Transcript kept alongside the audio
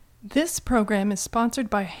This program is sponsored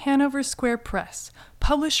by Hanover Square Press,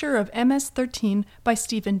 publisher of MS-13 by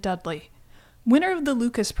Stephen Dudley. Winner of the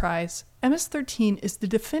Lucas Prize, MS-13 is the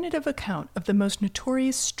definitive account of the most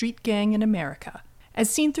notorious street gang in America,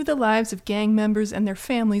 as seen through the lives of gang members and their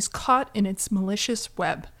families caught in its malicious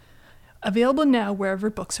web. Available now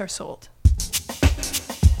wherever books are sold.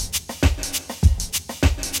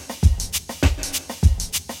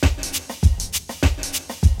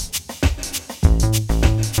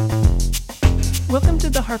 Welcome to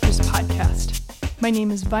the Harper's Podcast. My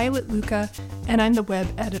name is Violet Luca, and I'm the web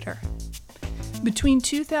editor. Between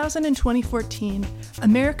 2000 and 2014,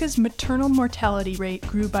 America's maternal mortality rate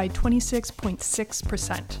grew by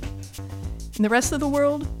 26.6%. In the rest of the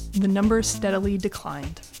world, the number steadily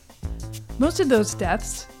declined. Most of those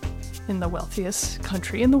deaths, in the wealthiest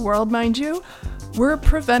country in the world, mind you, were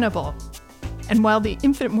preventable. And while the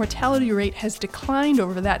infant mortality rate has declined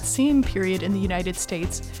over that same period in the United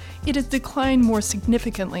States, it has declined more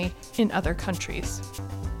significantly in other countries.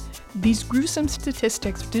 These gruesome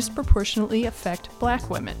statistics disproportionately affect Black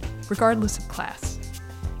women, regardless of class.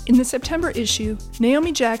 In the September issue,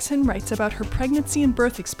 Naomi Jackson writes about her pregnancy and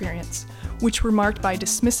birth experience, which were marked by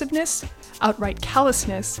dismissiveness, outright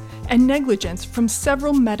callousness, and negligence from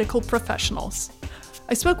several medical professionals.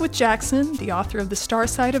 I spoke with Jackson, the author of The Star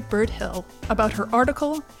Side of Bird Hill, about her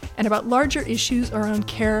article and about larger issues around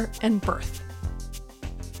care and birth.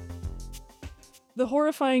 The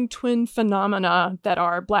horrifying twin phenomena that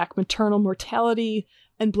are Black maternal mortality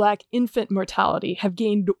and Black infant mortality have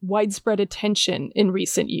gained widespread attention in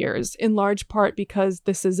recent years, in large part because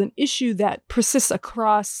this is an issue that persists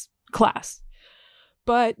across class.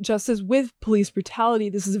 But just as with police brutality,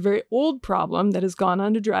 this is a very old problem that has gone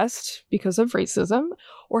unaddressed because of racism,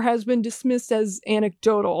 or has been dismissed as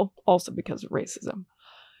anecdotal also because of racism.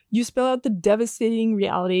 You spell out the devastating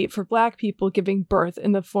reality for Black people giving birth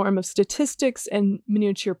in the form of statistics and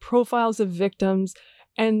miniature profiles of victims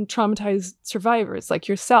and traumatized survivors like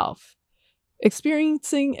yourself.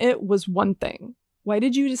 Experiencing it was one thing. Why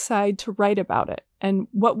did you decide to write about it? And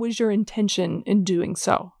what was your intention in doing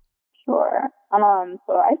so? Sure.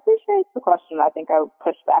 So I appreciate the question. I think I would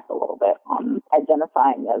push back a little bit on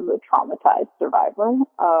identifying as a traumatized survivor.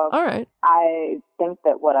 All right. I think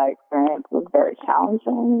that what I experienced was very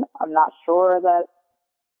challenging. I'm not sure that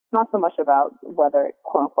it's not so much about whether it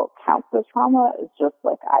quote unquote counts as trauma. It's just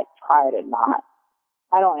like I try to not.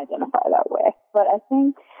 I don't identify that way. But I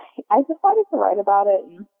think I decided to write about it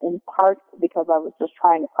in part because I was just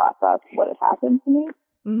trying to process what had happened to me.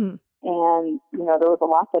 Mm-hmm. And, there was a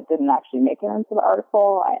lot that didn't actually make it into the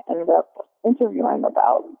article. I ended up interviewing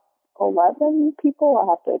about 11 people. I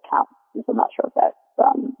have to count, because I'm not sure if that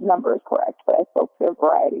number is correct, but I spoke to a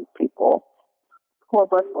variety of people who are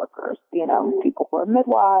birth workers, people who are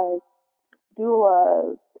midwives,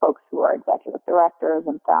 doulas, folks who are executive directors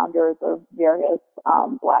and founders of various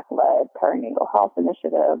Black-led perinatal health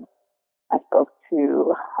initiatives. I spoke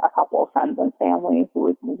to a couple of friends and family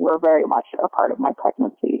who were very much a part of my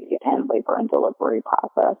pregnancy and labor and delivery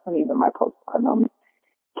process, and even my postpartum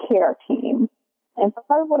care team. And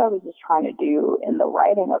part of what I was just trying to do in the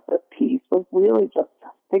writing of this piece was really just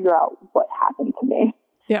figure out what happened to me.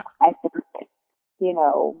 Yeah. I think,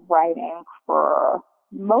 writing for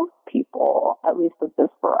most people, at least of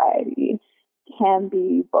this variety, can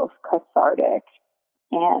be both cathartic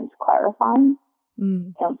and clarifying.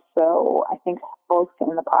 Mm. And so I think both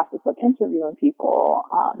in the process of interviewing people,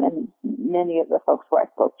 and many of the folks who I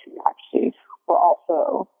spoke to actually were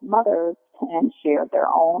also mothers and shared their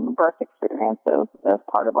own birth experiences as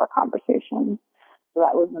part of our conversation. So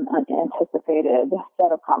that was an unanticipated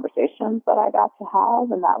set of conversations that I got to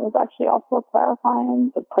have, and that was actually also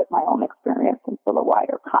clarifying to put my own experience into the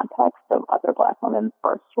wider context of other Black women's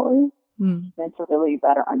birth stories. And to really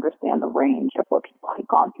better understand the range of what people had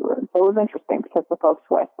gone through. And so it was interesting because the folks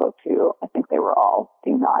who I spoke to, I think they were all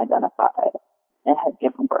female identified and had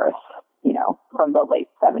given birth, from the late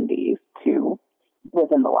 70s to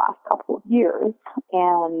within the last couple of years.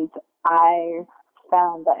 And I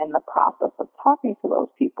found that in the process of talking to those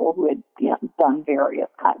people who had done various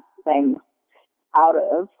kinds of things out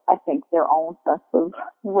of, I think, their own sense of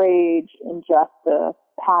rage, injustice,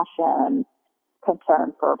 passion,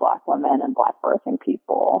 concern for Black women and Black birthing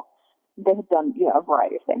people. They had done, a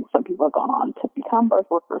variety of things. Some people had gone on to become birth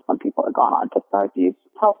workers. Some people had gone on to start these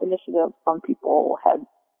health initiatives. Some people had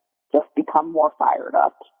just become more fired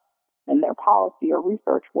up in their policy or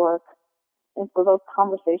research work. And so those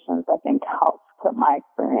conversations, I think, helped put my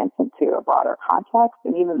experience into a broader context.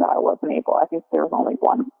 And even though I wasn't able, I think there was only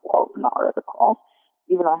one quote in the article,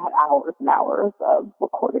 even though I had hours and hours of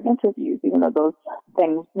recorded interviews, even though those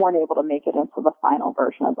things weren't able to make it into the final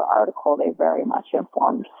version of the article, they very much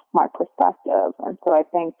informed my perspective. And so I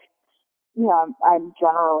think, I'm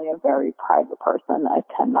generally a very private person. I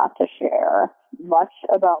tend not to share much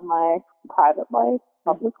about my private life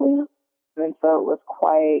publicly. And so it was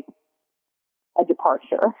quite a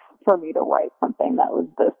departure for me to write something that was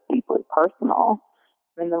this deeply personal.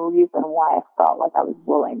 And the reason why I felt like I was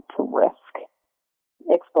willing to risk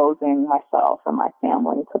exposing myself and my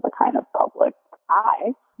family to the kind of public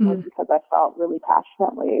eye was because I felt really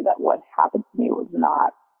passionately that what happened to me was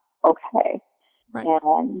not okay. Right.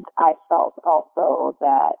 And I felt also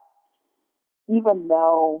that even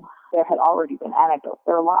though there had already been anecdotes,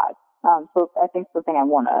 there are a lot. So I think the thing I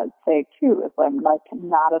want to say too is I'm like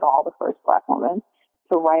not at all the first Black woman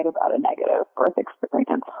to write about a negative birth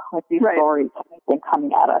experience. Like these stories have been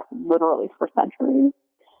coming at us literally for centuries.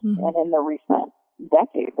 And in the recent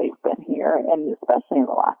decades they've been here, and especially in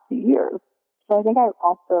the last few years. So I think I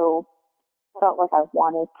also felt like I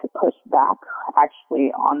wanted to push back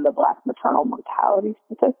actually on the Black maternal mortality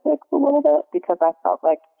statistics a little bit, because I felt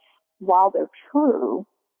like while they're true,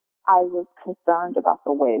 I was concerned about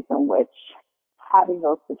the ways in which having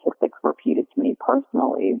those statistics repeated to me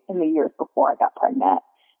personally in the years before I got pregnant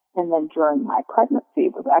and then during my pregnancy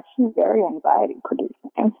was actually very anxiety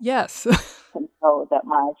producing. Yes. And so that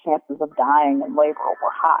my chances of dying in labor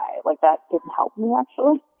were high. Like that didn't help me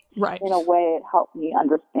actually. Right. In a way, it helped me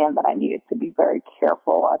understand that I needed to be very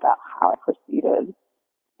careful about how I proceeded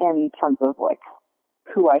in terms of like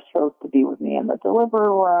who I chose to be with me in the delivery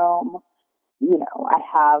room. I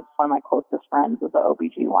have one of my closest friends is an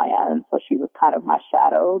OBGYN, so she was kind of my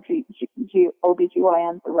shadow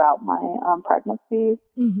OBGYN throughout my pregnancy.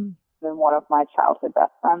 And one of my childhood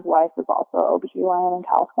best friend's wife is also OBGYN in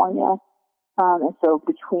California. And so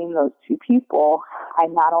between those two people, I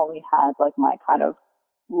not only had like my kind of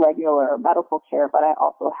regular medical care, but I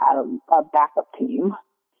also had a backup team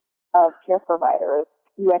of care providers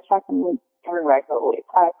who I check in with very regularly,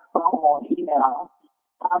 text, phone, email,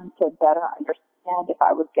 to better understand if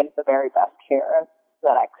I was getting the very best care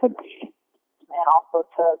that I could be. And also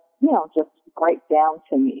to, just break down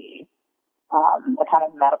to me the kind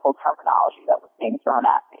of medical terminology that was being thrown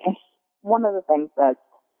at me. One of the things that's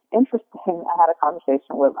interesting, I had a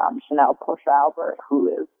conversation with Chanel Portia Albert, who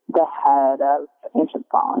is the head of Ancient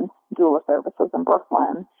Song Doula Services in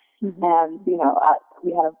Brooklyn. And,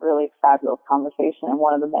 we had a really fabulous conversation. And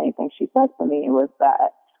one of the many things she said to me was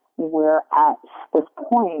that we're at this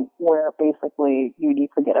point where basically you need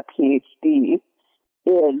to get a PhD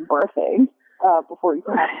in birthing before you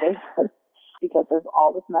can have a baby, because there's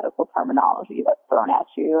all this medical terminology that's thrown at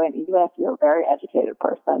you. And even if you're a very educated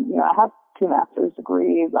person, I have 2 master's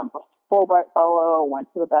degrees, I'm a Fulbright fellow, went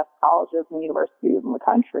to the best colleges and universities in the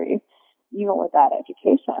country. Even with that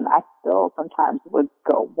education, I still sometimes would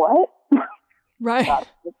go, what? Right.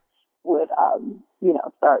 Would,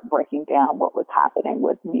 start breaking down what was happening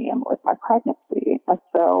with me and with my pregnancy. And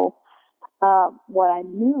so what I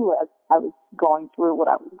knew as I was going through what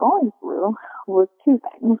I was going through was 2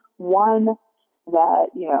 things. One, that,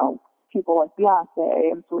 people like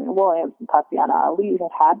Beyonce and Serena Williams and Tatiana Ali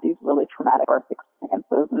had these really traumatic birth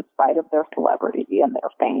experiences in spite of their celebrity and their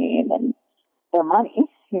fame and their money,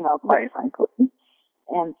 quite frankly.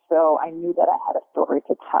 And so I knew that I had a story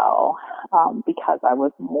to tell because I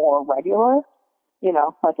was more regular,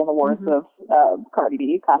 like in the words of Cardi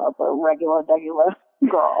B, kind of a regular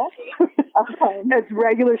girl. It's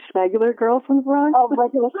regular schmegular girl from the Bronx? Oh,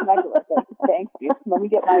 regular schmegular. Thank you. Let me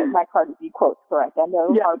get my Cardi B quotes correct. I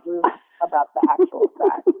know hardly about the actual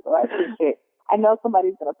facts, so I appreciate. I know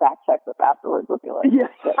somebody's going to fact check this afterwards. We'll be like,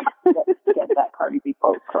 get that Cardi B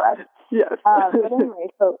quote correct. Yes. But anyway,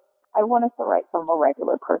 so I wanted to write from a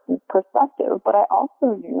regular person's perspective, but I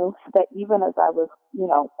also knew that even as I was,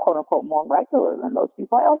 quote unquote, more regular than those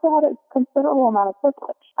people, I also had a considerable amount of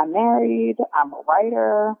privilege. I'm married, I'm a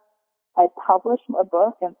writer, I published a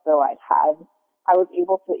book, and so I was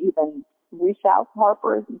able to even reach out to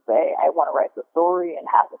Harper's and say, I want to write the story and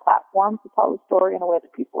have the platform to tell the story in a way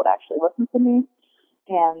that people would actually listen to me.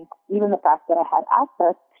 And even the fact that I had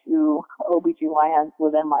access to OBGYNs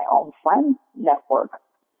within my own friend network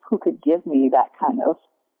who could give me that kind of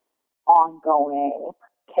ongoing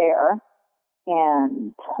care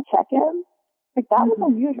and check-in, like that was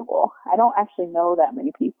unusual. I don't actually know that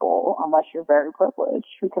many people, unless you're very privileged,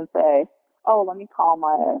 who can say, oh, let me call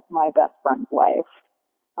my best friend's wife,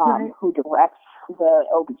 who directs the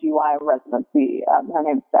OBGYN residency. Her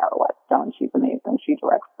name is Sarah Whetstone. She's amazing. She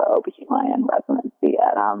directs the OBGYN residency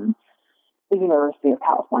at the University of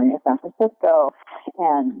California, San Francisco.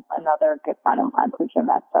 And another good friend of mine,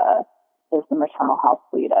 Pujameta, is the maternal health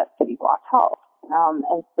lead at City Block Health.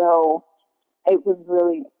 And so it was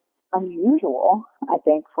really unusual, I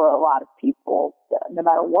think, for a lot of people, no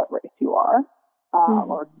matter what race you are,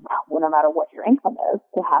 or no matter what your income is,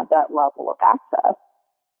 to have that level of access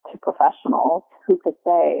to professionals who could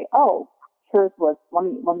say, oh, here's what, let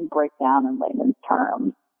me break down in layman's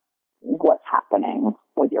terms what's happening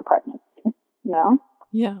with your pregnancy, you know?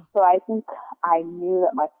 Yeah. So I think I knew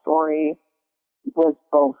that my story was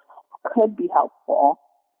both, could be helpful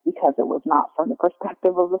because it was not from the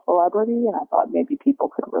perspective of the celebrity, and I thought maybe people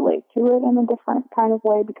could relate to it in a different kind of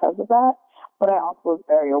way because of that. But I also was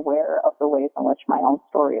very aware of the ways in which my own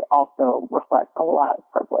story also reflects a lot of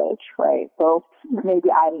privilege, right? So maybe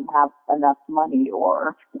I didn't have enough money,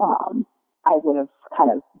 or I would have kind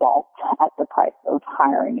of balked at the price of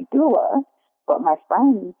hiring a doula, but my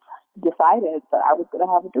friends decided that I was going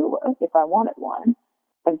to have a doula if I wanted one.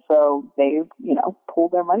 And so they,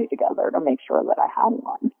 pulled their money together to make sure that I had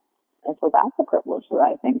one. And so that's a privilege that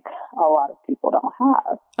I think a lot of people don't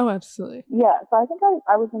have. Oh, absolutely. Yeah. So I think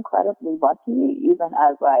I was incredibly lucky, even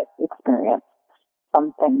as I experienced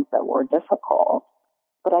some things that were difficult.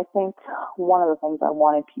 But I think one of the things I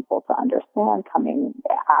wanted people to understand coming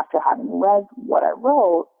after having read what I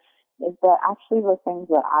wrote is that actually the things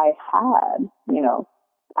that I had,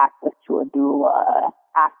 access to a doula,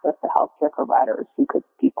 access to healthcare providers who could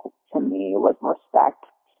speak to me with respect,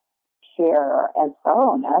 care, and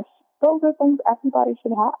thoroughness, those are things everybody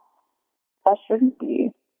should have. That shouldn't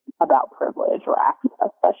be about privilege or access.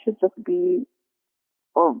 That should just be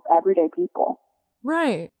for everyday people.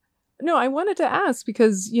 Right. No, I wanted to ask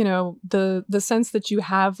because, the sense that you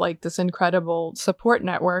have like this incredible support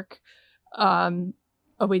network,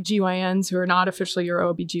 OBGYNs who are not officially your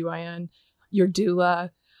OBGYN, your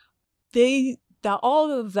doula, that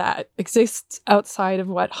all of that exists outside of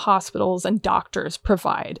what hospitals and doctors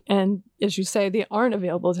provide. And as you say, they aren't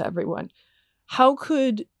available to everyone. How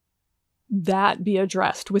could that be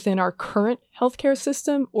addressed within our current healthcare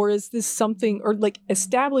system? Or is this something, or like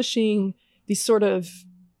establishing these sort of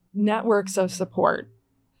networks of support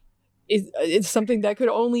is something that could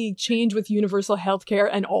only change with universal healthcare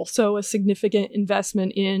and also a significant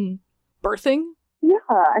investment in birthing? Yeah,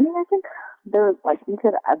 I think there's you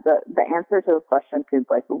could add the answer to the question could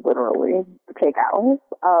literally take hours.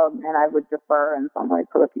 And I would defer in some ways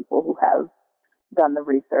to the people who have done the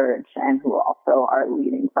research and who also are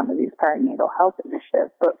leading some of these perinatal health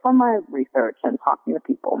initiatives. But from my research and talking to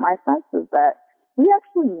people, my sense is that we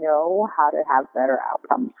actually know how to have better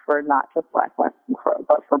outcomes for not just Black women,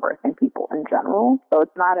 but for birthing people in general. So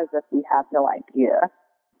it's not as if we have no idea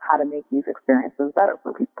how to make these experiences better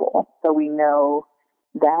for people. So we know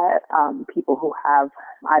that people who have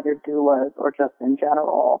either doulas or just in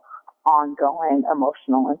general ongoing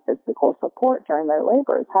emotional and physical support during their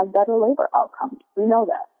labors have better labor outcomes. We know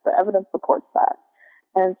that. The evidence supports that.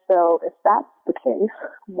 And so if that's the case,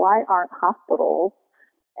 why aren't hospitals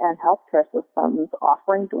and healthcare systems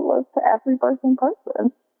offering doulas to every birthing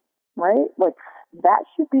person, right? That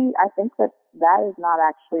should be, I think that is not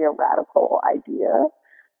actually a radical idea.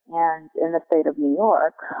 And in the state of New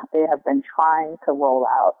York, they have been trying to roll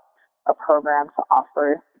out a program to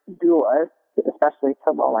offer doulas, especially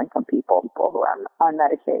to low-income people who are on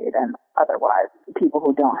Medicaid and otherwise people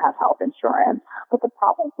who don't have health insurance. But the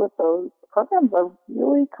problems with those programs are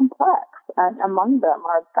really complex. And among them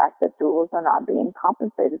are the fact that doulas are not being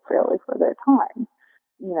compensated fairly for their time.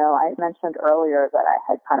 I mentioned earlier that I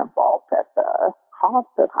had kind of balked at the cost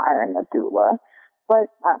of hiring a doula. But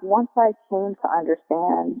once I came to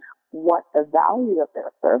understand what the value of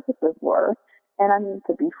their services were, and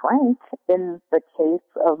to be frank, in the case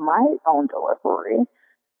of my own delivery,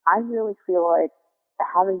 I really feel like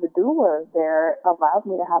having the doula there allowed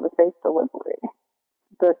me to have a safe delivery.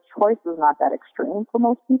 The choice is not that extreme for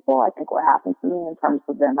most people. I think what happened to me in terms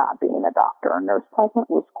of there not being a doctor or nurse present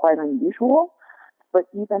was quite unusual. But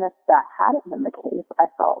even if that hadn't been the case, I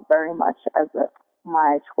felt very much as if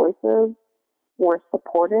my choices were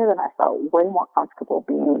supported, and I felt way more comfortable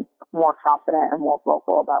being more confident and more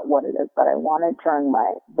vocal about what it is that I wanted during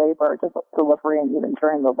my labor delivery and even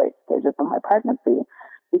during the late stages of my pregnancy,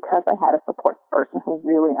 because I had a support person who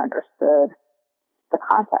really understood the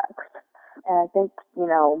context. And I think,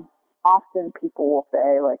 often people will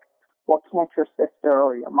say, well, can't your sister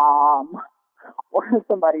or your mom or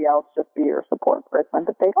somebody else just be your support person?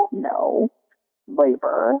 But they don't know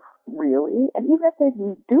labor, really. And even if they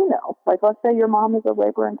do know, let's say your mom is a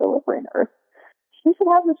labor and delivery nurse, she should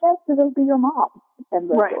have the chance to just be your mom in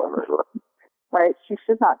the delivery room, right? She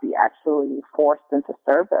should not be actually forced into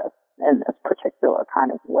service in this particular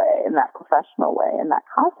kind of way, in that professional way, in that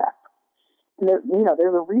context. And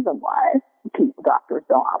there's a reason why doctors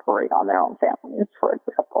don't operate on their own families, for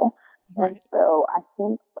example. Right. And so I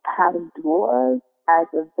think having doulas as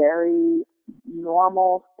a very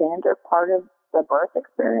normal, standard part of the birth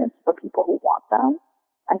experience for people who want them,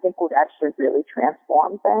 I think would actually really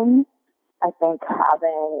transform things. I think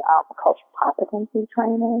having cultural competency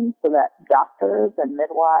training so that doctors and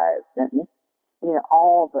midwives and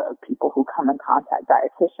all the people who come in contact,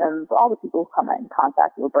 dietitians, all the people who come in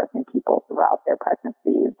contact with birthing people throughout their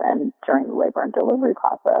pregnancies and during the labor and delivery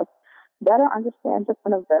process, better understand just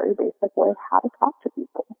in a very basic way how to talk to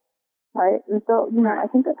people, right? And so, I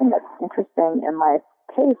think the thing that's interesting in my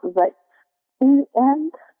case is that in the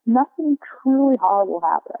end, nothing truly horrible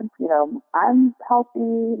happened. I'm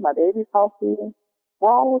healthy, my baby's healthy, we're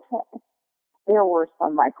all okay. There were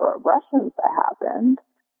some microaggressions that happened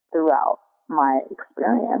throughout my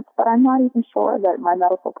experience, but I'm not even sure that my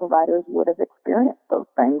medical providers would have experienced those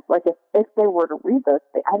things. Like if they were to read those,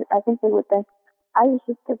 I think they would think I was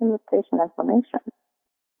just giving this patient information,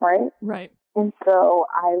 right? Right. And so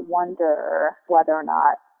I wonder whether or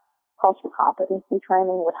not cultural competency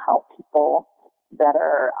training would help people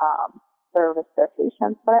better service their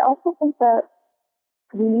patients. But I also think that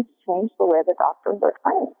we need to change the way that doctors are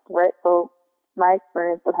trained, right? So my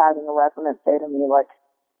experience of having a resident say to me, like,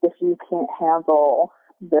 if you can't handle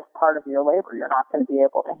this part of your labor, you're not going to be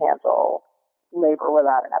able to handle labor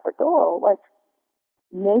without an epidural. Like,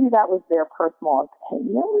 maybe that was their personal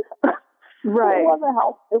opinion. Right.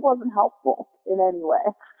 It wasn't helpful in any way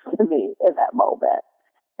to me in that moment.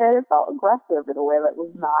 And it felt aggressive in a way that was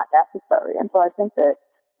not necessary. And so I think that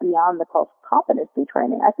beyond the cultural competency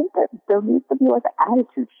training, I think that there needs to be like an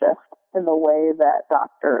attitude shift in the way that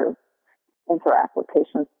doctors interact with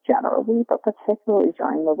patients generally, but particularly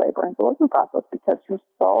during the labor and delivery process, because you're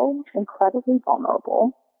so incredibly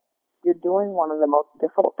vulnerable. You're doing one of the most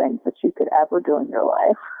difficult things that you could ever do in your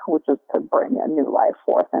life, which is to bring a new life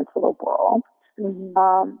forth into the world. Mm-hmm.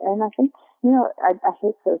 And I think, I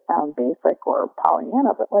hate to sound basic or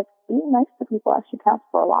Pollyanna, but like being nice to people actually counts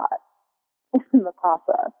for a lot in the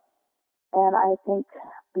process. And I think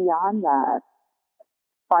beyond that,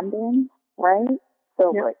 funding, right?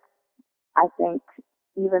 So like, I think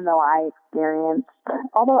even though I experienced,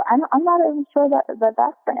 although I'm not even sure that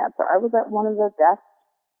that's the answer. I was at one of the best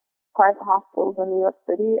private hospitals in New York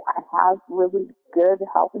City. I have really good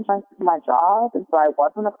health insurance for my job, and so I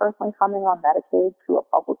wasn't a person coming on Medicaid to a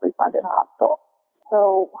publicly funded hospital.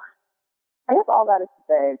 So I guess all that is to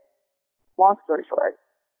say, long story short,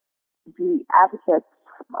 the advocates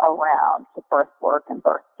around the birth work and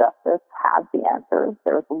birth justice have the answers.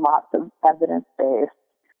 There's lots of evidence-based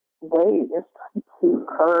ways to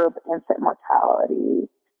curb infant mortality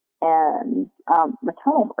and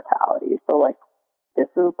maternal mortality. So like, this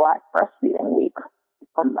is Black Breastfeeding Week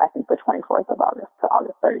from, I think, the 24th of August to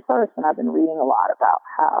August 31st, and I've been reading a lot about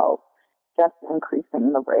how just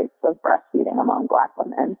increasing the rates of breastfeeding among Black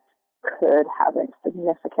women could have a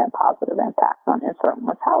significant positive impact on infant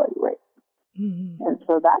mortality rates. Mm-hmm. And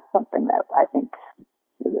so that's something that I think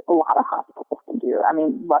a lot of hospitals can do. I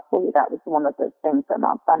mean, luckily, that was one of the things that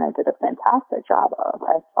Mount Sinai did a fantastic job of.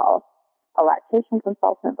 I saw a lactation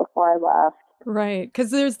consultant before I left. Right,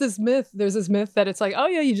 because there's this myth that it's like, oh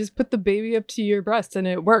yeah, you just put the baby up to your breast and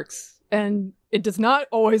it works. And it does not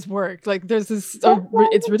always work. Like there's this,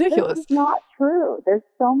 it's ridiculous. It's not true. There's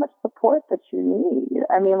so much support that you need.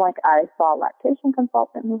 I mean, like I saw a lactation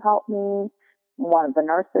consultant who helped me. One of the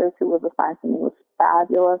nurses who was assigned to me was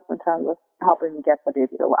fabulous in terms of helping me get the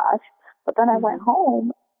baby to latch. But then I went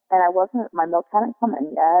home and my milk hadn't come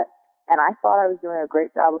in yet. And I thought I was doing a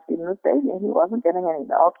great job of feeding this baby, and he wasn't getting any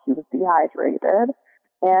milk. He was dehydrated.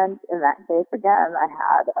 And in that case, again, I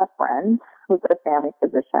had a friend who's a family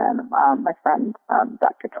physician, my friend,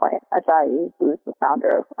 Dr. Twain Ajayi, who's the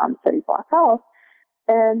founder of City Block Health.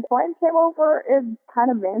 And Twain came over and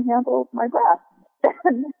kind of manhandled my breast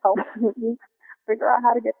and helped me figure out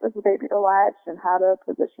how to get this baby to latch and how to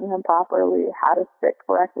position him properly, how to sit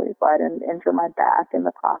correctly so I didn't injure my back in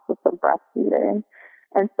the process of breastfeeding.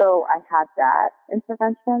 And so I had that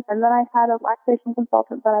intervention. And then I had a lactation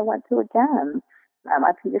consultant that I went to again at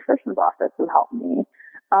my pediatrician's office who helped me.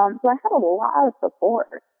 So I had a lot of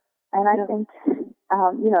support. And I think,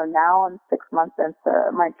 now I'm 6 months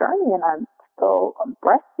into my journey and I'm still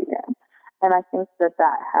breastfeeding. And I think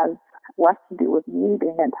that has less to do with me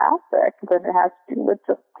being fantastic than it has to do with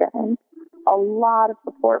just getting a lot of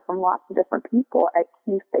support from lots of different people at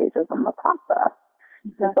key stages in the process.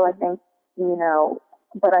 Exactly. And so I think,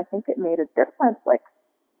 but I think it made a difference. Like,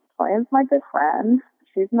 Toya's my good friend.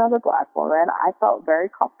 She's another Black woman. I felt very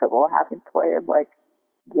comfortable having Toya, like,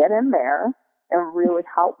 get in there and really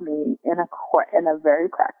help me in a very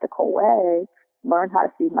practical way learn how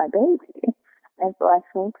to feed my baby. And so I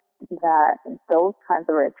think that those kinds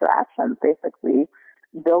of interactions, basically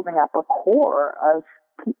building up a core of,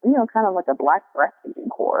 kind of like a Black breastfeeding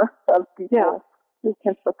core of people who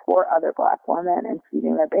can support other Black women in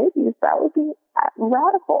feeding their babies, that would be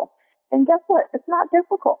radical. And guess what? It's not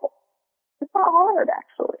difficult. It's not hard,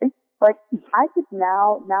 actually. Like, I could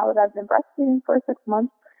now that I've been breastfeeding for 6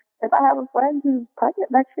 months, if I have a friend who's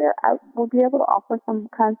pregnant next year, I will be able to offer some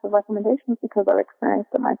kinds of recommendations because I've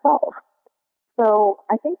experienced it myself. So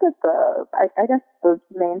I think that I guess the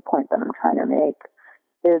main point that I'm trying to make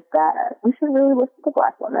is that we should really listen to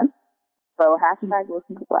Black women. So hashtag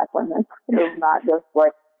listen to Black women. It's not just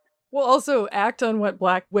like... Well, also act on what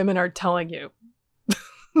Black women are telling you.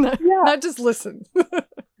 Not just listen.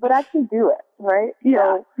 But actually do it, right?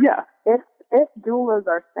 Yeah. So yeah. If doulas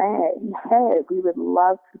are saying, hey, we would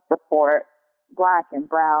love to support Black and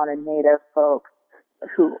brown and Native folks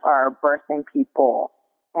who are birthing people,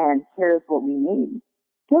 and here's what we need,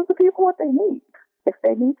 give the people what they need. If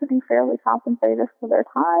they need to be fairly compensated for their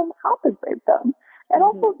time, compensate them. And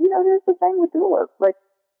also, there's the thing with doulas. Like,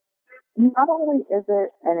 not only is it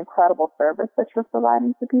an incredible service that you're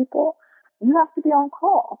providing to people, you have to be on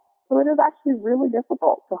call. So it is actually really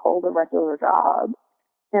difficult to hold a regular job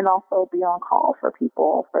and also be on call for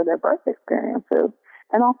people for their birth experiences,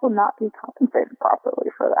 and also not be compensated properly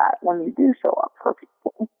for that when you do show up for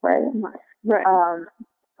people, right? Right.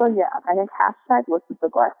 So yeah, I think hashtag listen to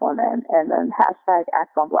Black women, and then hashtag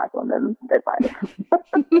act on Black women's advice.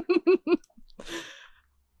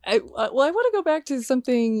 I want to go back to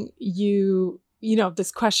something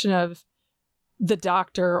this question of the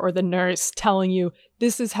doctor or the nurse telling you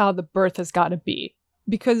this is how the birth has got to be.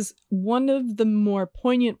 Because one of the more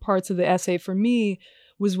poignant parts of the essay for me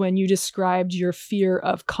was when you described your fear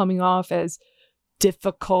of coming off as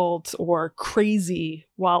difficult or crazy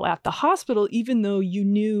while at the hospital, even though you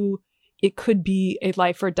knew it could be a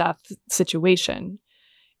life or death situation.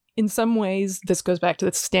 In some ways, this goes back to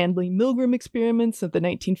the Stanley Milgram experiments of the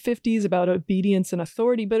 1950s about obedience and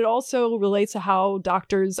authority, but it also relates to how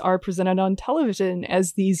doctors are presented on television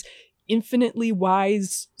as these infinitely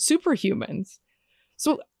wise superhumans.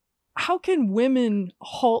 So how can women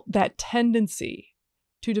halt that tendency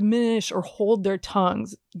to diminish or hold their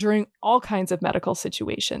tongues during all kinds of medical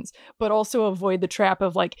situations, but also avoid the trap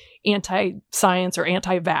of like anti-science or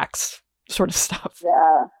anti-vax sort of stuff?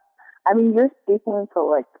 Yeah. I mean, you're speaking to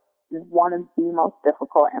like one of the most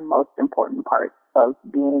difficult and most important parts of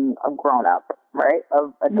being a grown-up, right?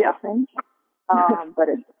 Of adulting. Yeah. But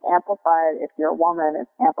it's amplified if you're a woman, it's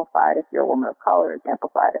amplified if you're a woman of color, it's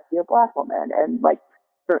amplified if you're a Black woman. And like,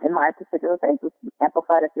 in my particular case, it's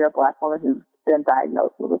amplified if you're a Black woman who's been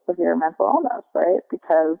diagnosed with a severe mental illness, right?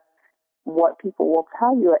 Because what people will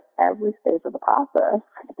tell you at every stage of the process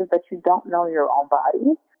is that you don't know your own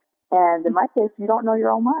body. And in my case, you don't know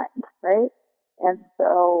your own mind, right? And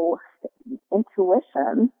so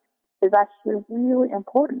intuition is actually really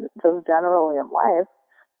important, just generally in life.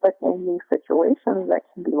 But in these situations that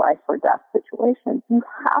can be life or death situations, you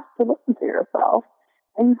have to listen to yourself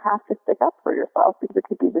and you have to stick up for yourself, because it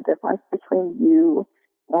could be the difference between you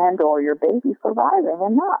and or your baby surviving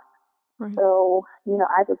and not. Right. So,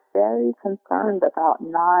 I was very concerned about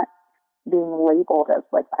not being labeled as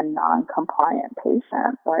like a non-compliant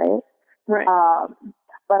patient, right? Right.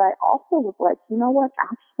 But I also was like, you know what?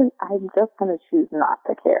 Actually, I'm just going to choose not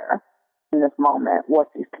to care in this moment what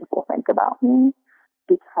these people think about me,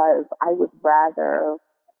 because I would rather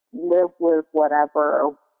live with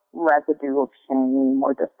whatever residue of shame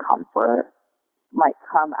or discomfort might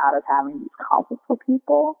come out of having these conflicts with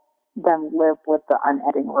people than live with the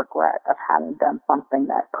unending regret of having done something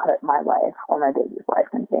that put my life or my baby's life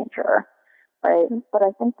in danger, right? But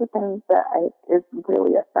I think the thing that is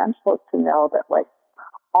really essential is to know that, like,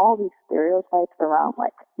 all these stereotypes around,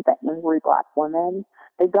 like, the angry Black women,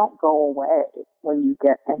 they don't go away when you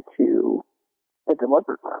get into the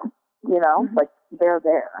delivery room, like, they're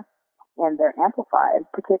there. And they're amplified,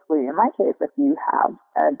 particularly in my case, if you have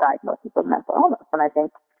a diagnosis of mental illness. And I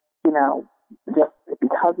think, just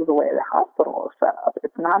because of the way the hospital is set up,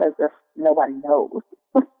 it's not as if nobody knows,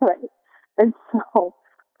 right? And so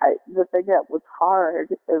the thing that was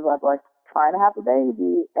hard is I'm like trying to have a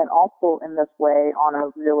baby, and also in this way on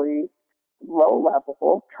a really low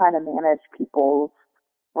level, trying to manage people's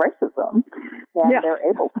racism and their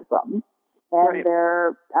ableism and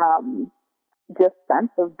their just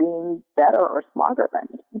sense of being better or smarter than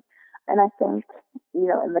me. And I think, in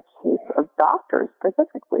the case of doctors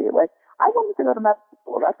specifically, like, I wanted to go to medical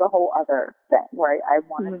school. That's a whole other thing, right? I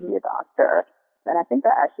wanted to be a doctor. And I think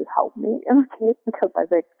that actually helped me in the case, because I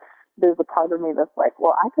think there's a part of me that's like,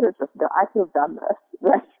 well, I could have done this,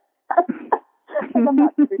 right? And I'm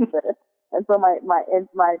not stupid. And so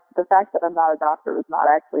the fact that I'm not a doctor is not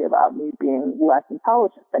actually about me being less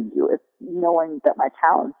intelligent than you. It's knowing that my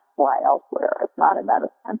talents lie elsewhere. It's not in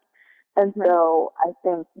medicine. And so I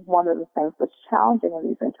think one of the things that's challenging in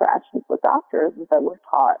these interactions with doctors is that we're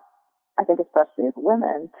taught, I think especially as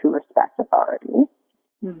women, to respect authority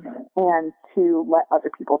and to let other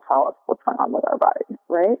people tell us what's going on with our bodies,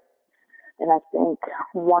 right? And I think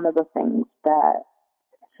one of the things that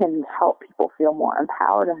can help people feel more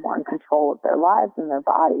empowered and more in control of their lives and their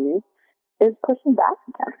bodies is pushing back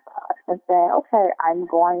against that and saying, okay, I'm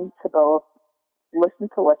going to both listen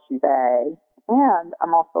to what you say, and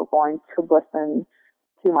I'm also going to listen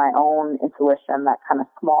to my own intuition, that kind of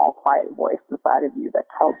small, quiet voice inside of you that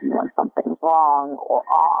tells you when something's wrong or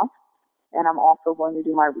off. And I'm also going to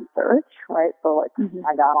do my research, right? So, like,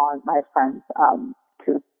 I got on my friend's,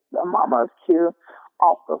 who's a mama of two,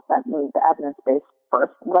 also sent me the evidence-based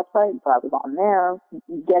birth website, so I was on there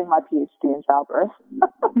getting my PhD in childbirth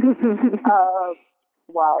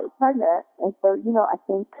while I was pregnant. And so, I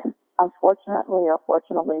think, unfortunately or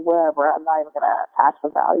fortunately, whatever, I'm not even going to attach a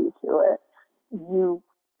value to it. You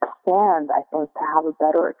stand, I think, to have a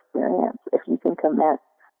better experience if you can commit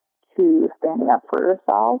to standing up for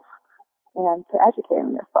yourself and to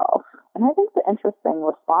educating yourself. And I think the interesting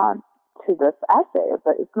response to this essay is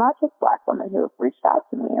that it's not just Black women who have reached out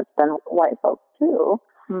to me, it's been white folks too.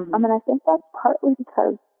 I mean, I think that's partly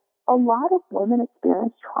because a lot of women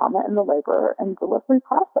experience trauma in the labor and delivery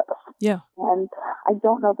process. Yeah. And I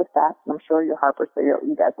don't know the stats, and I'm sure you're Harper, so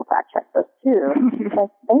you guys will fact check this too. But I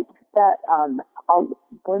think that most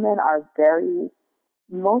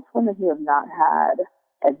women who have not had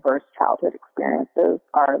adverse childhood experiences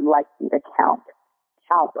are likely to count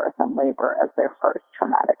childbirth and labor as their first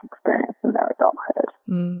traumatic experience in their adulthood.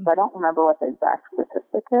 So I don't remember what the exact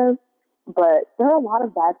statistic is, but there are a lot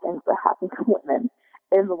of bad things that happen to women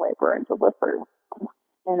in the labor and delivery.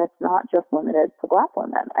 And it's not just limited to Black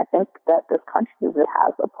women. I think that this country really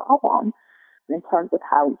has a problem in terms of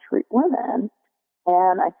how we treat women.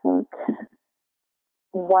 And I think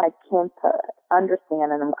what I came to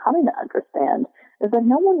understand, and I'm coming to understand, is that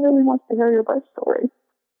no one really wants to hear your birth story.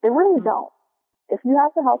 They really don't. If you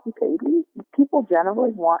have a healthy baby, people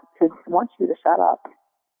generally want you to shut up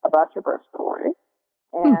about your birth story,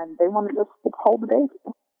 and they want to just hold the baby,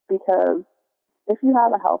 because if you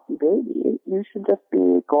have a healthy baby, you should just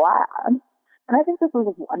be glad. And I think this is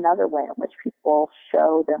another way in which people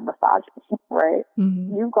show their misogyny, right?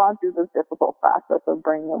 You've gone through this difficult process of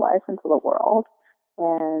bringing your life into the world,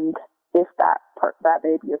 and if that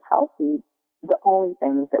baby is healthy, the only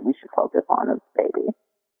thing that we should focus on is the baby.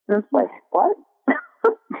 And it's like, what?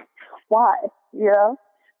 Why? Yeah.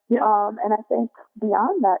 And I think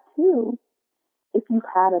beyond that too, if you've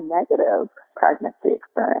had a negative pregnancy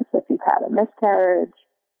experience, if you've had a miscarriage,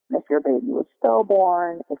 if your baby was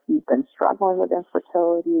stillborn, if you've been struggling with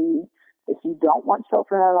infertility, if you don't want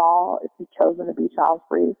children at all, if you've chosen to be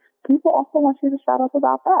child-free, people also want you to shut up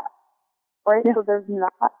about that, right? Yeah. So there's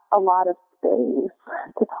not a lot of space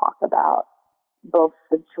to talk about both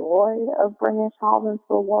the joy of bringing a child into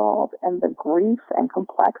the world and the grief and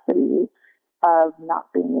complexity of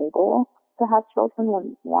not being able to have children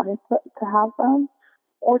when wanting to have them,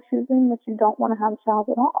 or choosing that you don't want to have a child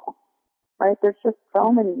at all, right? There's just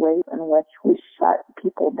so many ways in which we shut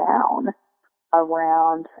people down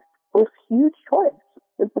around this huge choice.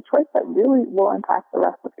 It's a choice that really will impact the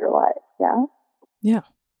rest of your life, yeah? Yeah,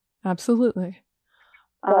 absolutely.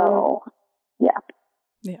 So, yeah.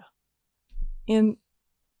 Yeah. And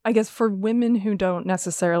I guess for women who don't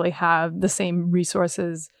necessarily have the same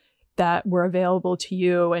resources that were available to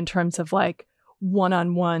you in terms of like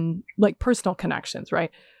one-on-one, like personal connections,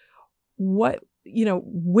 right?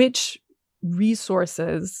 Which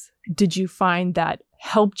resources did you find that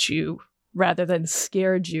helped you rather than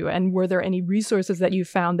scared you? And were there any resources that you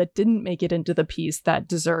found that didn't make it into the piece that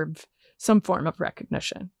deserve some form of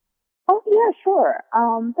recognition? Oh, yeah, sure.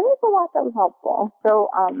 There was a lot that was helpful. So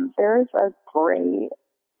there was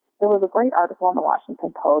a great article in the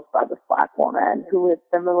Washington Post by this Black woman who had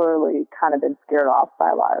similarly kind of been scared off by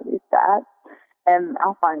a lot of these stats. And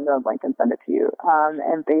I'll find the link and send it to you.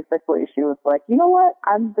 And basically she was like, you know what?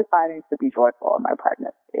 I'm deciding to be joyful in my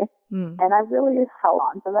pregnancy. And I really held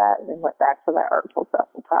on to that and went back to that article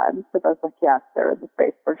several times, because I was like, yes, there is a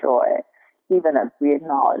space for joy, even as we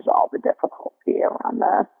acknowledge all the difficulty around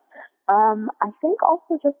this. I think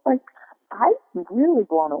also just like, I'm really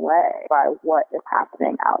blown away by what is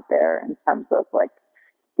happening out there in terms of like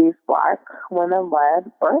these Black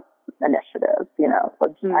women-led birth initiatives,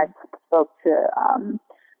 So I spoke to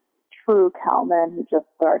True Kalman, who just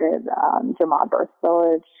started Jamad Birth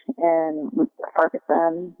Village in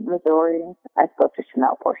Ferguson, Missouri. I spoke to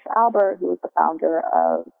Chanel Portia Albert, who was the founder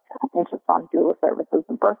of Ultrasound Doula Services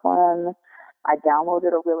in Brooklyn. I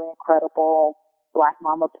downloaded a really incredible Black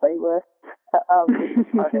Mama playlist, which is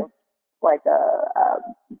part of like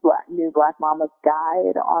a new Black Mama's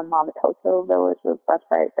guide on Mama Toto Village's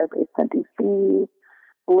website. They're based in D.C.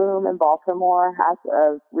 Bloom in Baltimore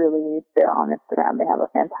they're on Instagram. They have a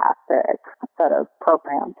fantastic set of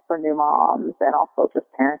programs for new moms and also just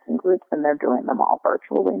parenting groups, and they're doing them all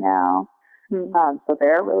virtually now. So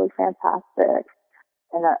they're really fantastic.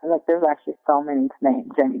 And there's actually so many to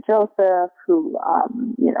name. Jenny Joseph, who,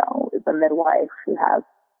 is a midwife who has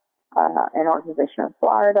an organization in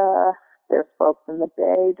Florida. There's folks in the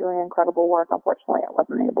Bay doing incredible work. Unfortunately, I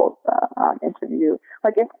wasn't able to interview.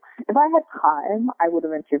 Like, if I had time, I would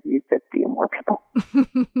have interviewed 50 more people.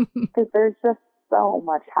 Because there's just so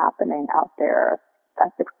much happening out there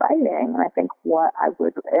that's exciting. And I think what I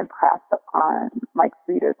would impress upon, like,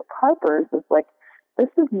 readers of Harper's is, like, this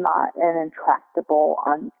is not an intractable,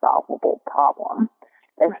 unsolvable problem.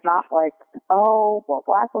 It's not like, oh, well,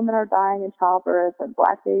 Black women are dying in childbirth and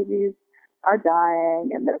Black babies are dying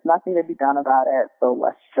and there's nothing to be done about it, so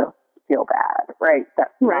let's just feel bad, right? That's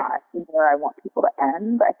not where I want people to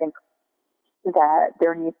end. I think that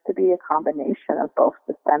there needs to be a combination of both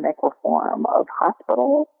systemic reform of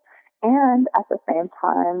hospitals and at the same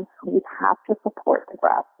time, we have to support the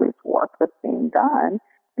grassroots work that's being done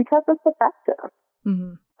because it's effective.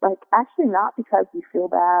 Mm-hmm. Like, actually not because we feel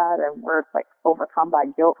bad and we're like overcome by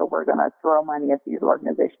guilt or we're going to throw money at these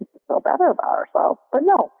organizations to feel better about ourselves, but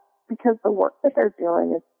no, because the work that they're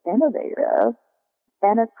doing is innovative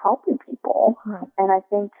and it's helping people. Right. And I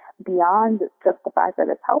think beyond just the fact that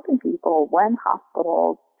it's helping people, when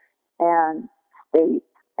hospitals and states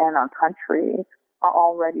and our country are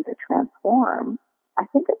all ready to transform, I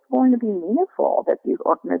think it's going to be meaningful that these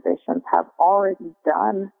organizations have already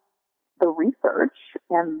done the research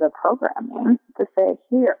and the programming to say,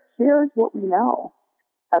 here's what we know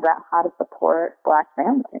about how to support Black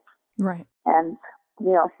families. Right. And,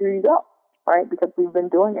 here you go, right? Because we've been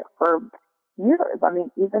doing it for years. I mean,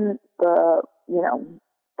 even the,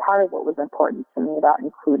 part of what was important to me about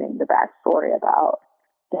including the backstory about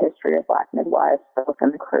the history of Black midwives, both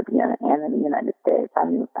in the Caribbean and in the United States. I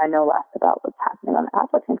mean, I know less about what's happening on the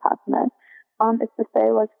African continent. Is to say,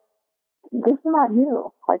 like, this is not new.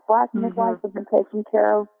 Like, Black midwives have been taking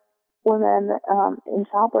care of women in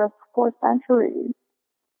childbirth for centuries.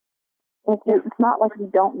 It's not like we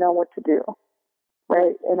don't know what to do,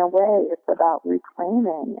 right? In a way, it's about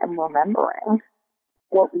reclaiming and remembering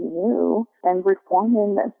what we knew and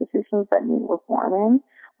reforming the institutions that need reforming,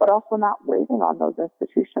 but also not waiting on those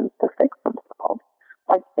institutions to fix themselves.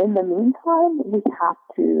 Like, in the meantime, we have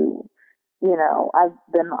to, I've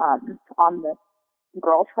been on this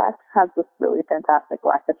Girl Trek has this really fantastic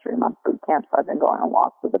Black History Month boot camp, so I've been going on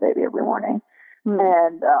walks with the baby every morning.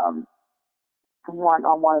 And on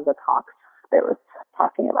one of the talks, they were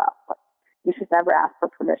talking about, like, you should never ask for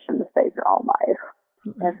permission to save your own life.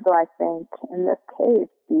 And so I think in this case,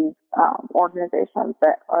 these organizations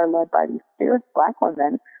that are led by these fierce Black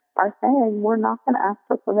women are saying, we're not going to ask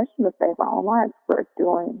for permission to save our own lives. We're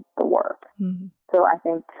doing the work. So I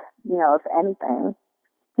think, if anything,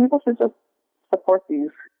 people should just support these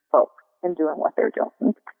folks in doing what they're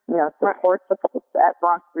doing. Support the folks at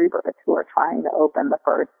Bronx Rebirth who are trying to open the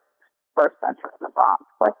first center in the Bronx.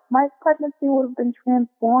 Like, my pregnancy would have been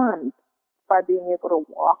transformed by being able to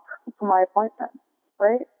walk to my appointment,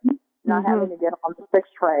 right? Not having to get on the 6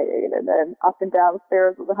 train and then up and down the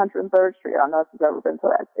stairs of 103rd Street. I don't know if you've ever been to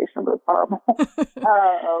that station, but it's horrible.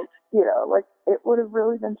 Like, it would have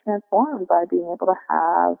really been transformed by being able to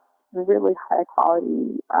have really high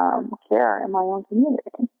quality care in my own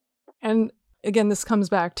community. And again, this comes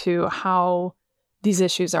back to how these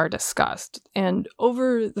issues are discussed. And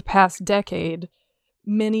over the past decade,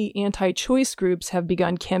 many anti-choice groups have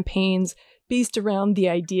begun campaigns based around the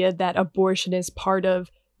idea that abortion is part of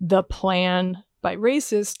the plan by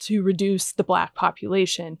racists to reduce the Black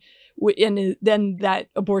population. And then that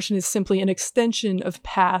abortion is simply an extension of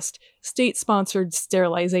past state-sponsored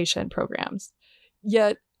sterilization programs.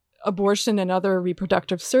 Yet, abortion and other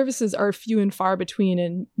reproductive services are few and far between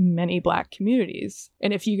in many Black communities.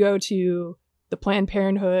 And if you go to the Planned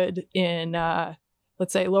Parenthood in,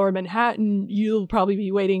 let's say, Lower Manhattan, you'll probably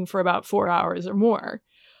be waiting for about 4 hours or more.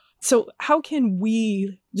 So how can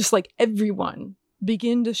we, just like everyone,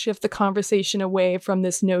 begin to shift the conversation away from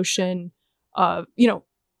this notion of,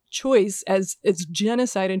 choice as it's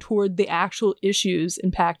genocide and toward the actual issues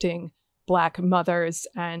impacting Black mothers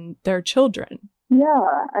and their children.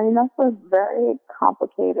 Yeah, I mean, that's a very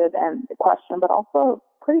complicated and question, but also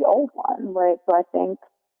a pretty old one, right? So I think,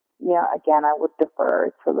 again, I would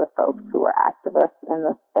defer to the folks who are activists in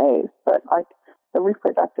this space, but like the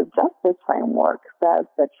reproductive justice framework says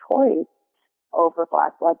the choice over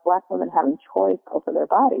Black women having choice over their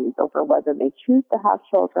bodies, over whether they choose to have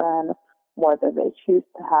children, whether they choose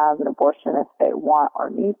to have an abortion if they want or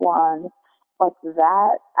need one, like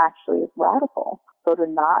that actually is radical. So to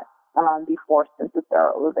not be forced into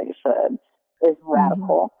sterilization is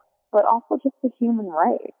radical, but also just a human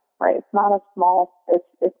right, right? It's not a small,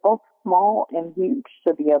 it's both small and huge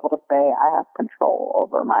to be able to say I have control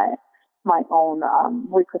over my own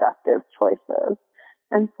reproductive choices.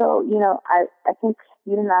 And so, I think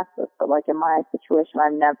you didn't ask this, but like in my situation,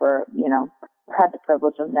 I've never, had the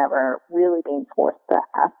privilege of never really being forced to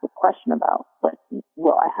ask the question about, like,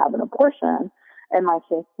 will I have an abortion? In my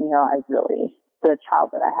case, the child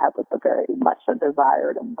that I had was a very much a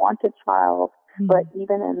desired and wanted child. But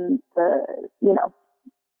even in the,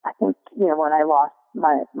 I think, when I lost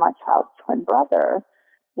my child's twin brother,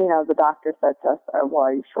 the doctor said to us, well,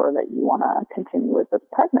 are you sure that you want to continue with this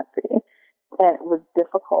pregnancy? And it was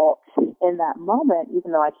difficult in that moment,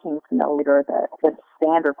 even though I came to know later that it's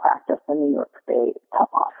standard practice in New York State to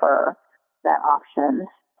offer that option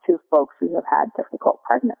to folks who have had difficult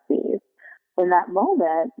pregnancies. In that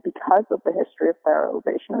moment, because of the history of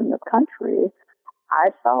sterilization in this country,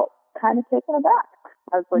 I felt kind of taken aback.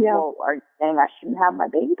 I was like, well, are you saying I shouldn't have my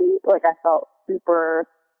baby? Like, I felt super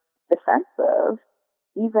defensive,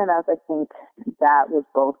 even as I think that was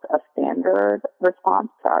both a standard response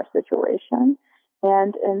to our situation.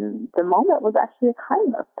 And in the moment was actually a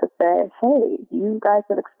kindness to say, hey, you guys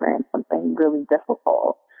have experienced something really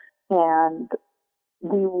difficult. And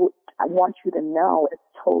I want you to know it's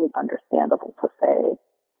totally understandable to say,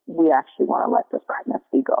 we actually want to let this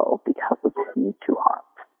pregnancy go because of these two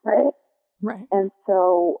harms, right? Right. And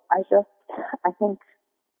so I think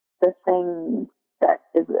the thing that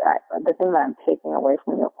I'm taking away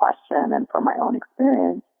from your question and from my own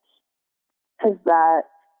experience is that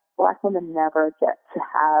Black women never get to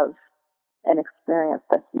have an experience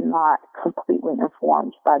that's not completely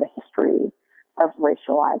informed by the history of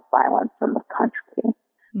racialized violence in this country.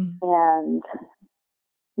 And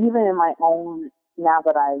even in my own, now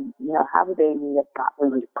that I, have a baby, it's not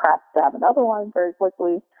really pressed to have another one very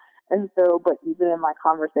quickly. And so, but even in my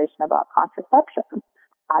conversation about contraception,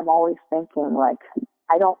 I'm always thinking, like,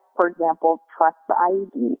 I don't, for example, trust the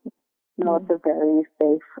IUD. It's a very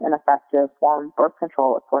safe and effective form of birth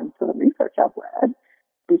control according to the research I've read.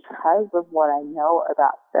 Because of what I know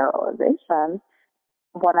about sterilization,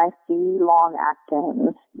 when I see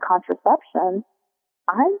long-acting contraception,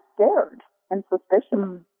 I'm scared and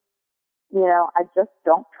suspicious. I just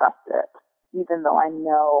don't trust it, even though I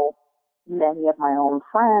know many of my own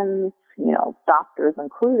friends, doctors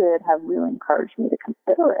included, have really encouraged me to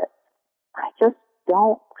consider it. I just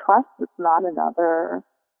don't trust it's not another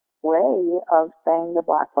way of saying the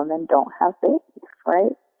Black women don't have babies,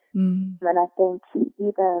 right? And I think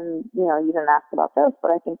even, you didn't ask about this,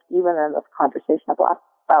 but I think even in this conversation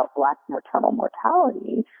about Black maternal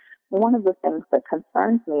mortality, one of the things that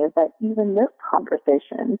concerns me is that even this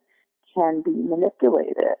conversation can be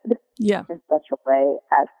manipulated in such a way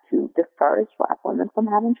as to discourage Black women from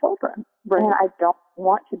having children. Right. And I don't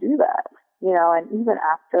want to do that, and even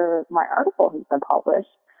after my article has been published,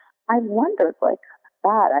 I wondered, like,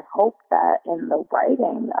 God, I hope that in the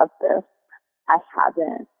writing of this, I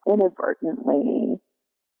haven't inadvertently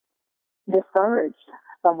discouraged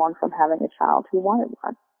someone from having a child who wanted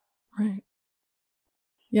one. Right.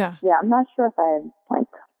 Yeah. Yeah, I'm not sure if I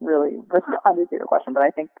really responded to your question, but I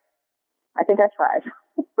think I tried.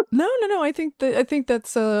 No. I think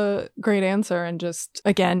that's a great answer. And just,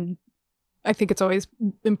 again, I think it's always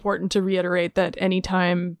important to reiterate that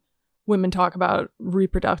anytime women talk about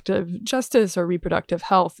reproductive justice or reproductive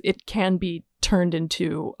health, it can be turned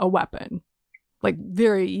into a weapon, like,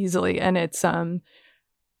 very easily. And it's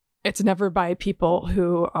never by people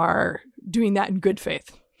who are doing that in good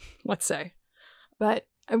faith, let's say. But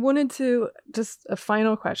I wanted to, just a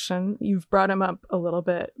final question. You've brought him up a little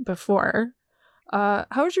bit before.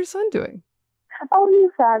 How's your son doing? Oh,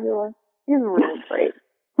 he's fabulous. He's really great.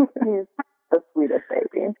 He's the sweetest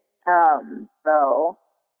baby. So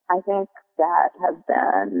I think that has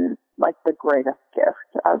been like the greatest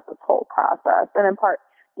gift of this whole process. And in part,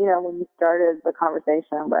 when you started the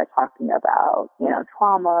conversation by talking about,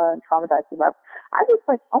 trauma and traumatized love, I was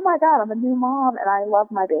like, oh my God, I'm a new mom and I love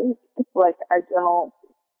my baby. Like, I don't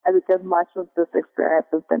I think much of this experience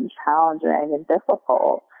has been challenging and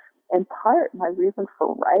difficult. In part, my reason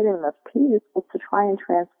for writing this piece was to try and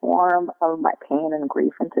transform some of my pain and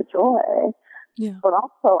grief into joy. Yeah. But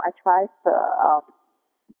also, I tried to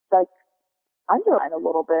underline a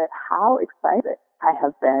little bit how excited I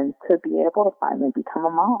have been to be able to finally become a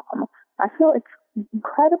mom. I feel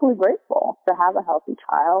incredibly grateful to have a healthy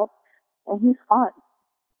child, and he's fun.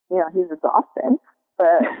 He's exhausting,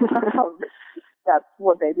 but that's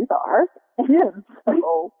what babies are. And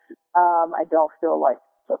so I don't feel like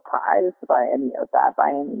surprised by any of that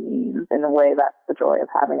by any means. In a way, that's the joy of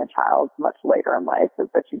having a child much later in life, is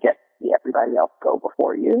that you get to see everybody else go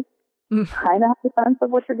before you. Kind of have a sense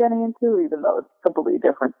of what you're getting into, even though it's completely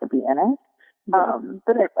different to be in it. Yeah.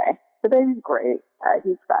 But anyway, the baby's great.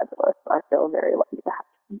 He's fabulous. I feel very lucky to have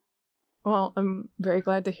him. Well, I'm very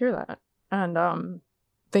glad to hear that. And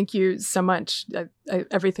thank you so much.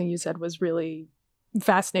 Everything you said was really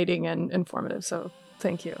fascinating and informative. So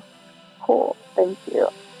thank you. Cool. Thank you.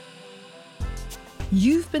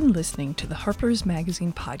 You've been listening to the Harper's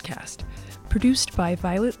Magazine podcast, produced by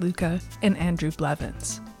Violet Luca and Andrew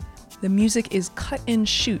Blevins. The music is Cut and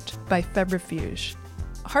Shoot by Febrifuge.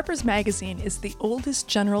 Harper's Magazine is the oldest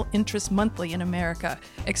general interest monthly in America,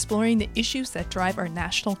 exploring the issues that drive our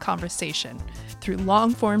national conversation through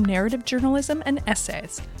long-form narrative journalism and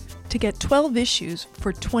essays. To get 12 issues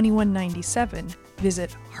for $21.97,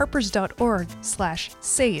 visit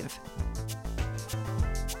harpers.org/save.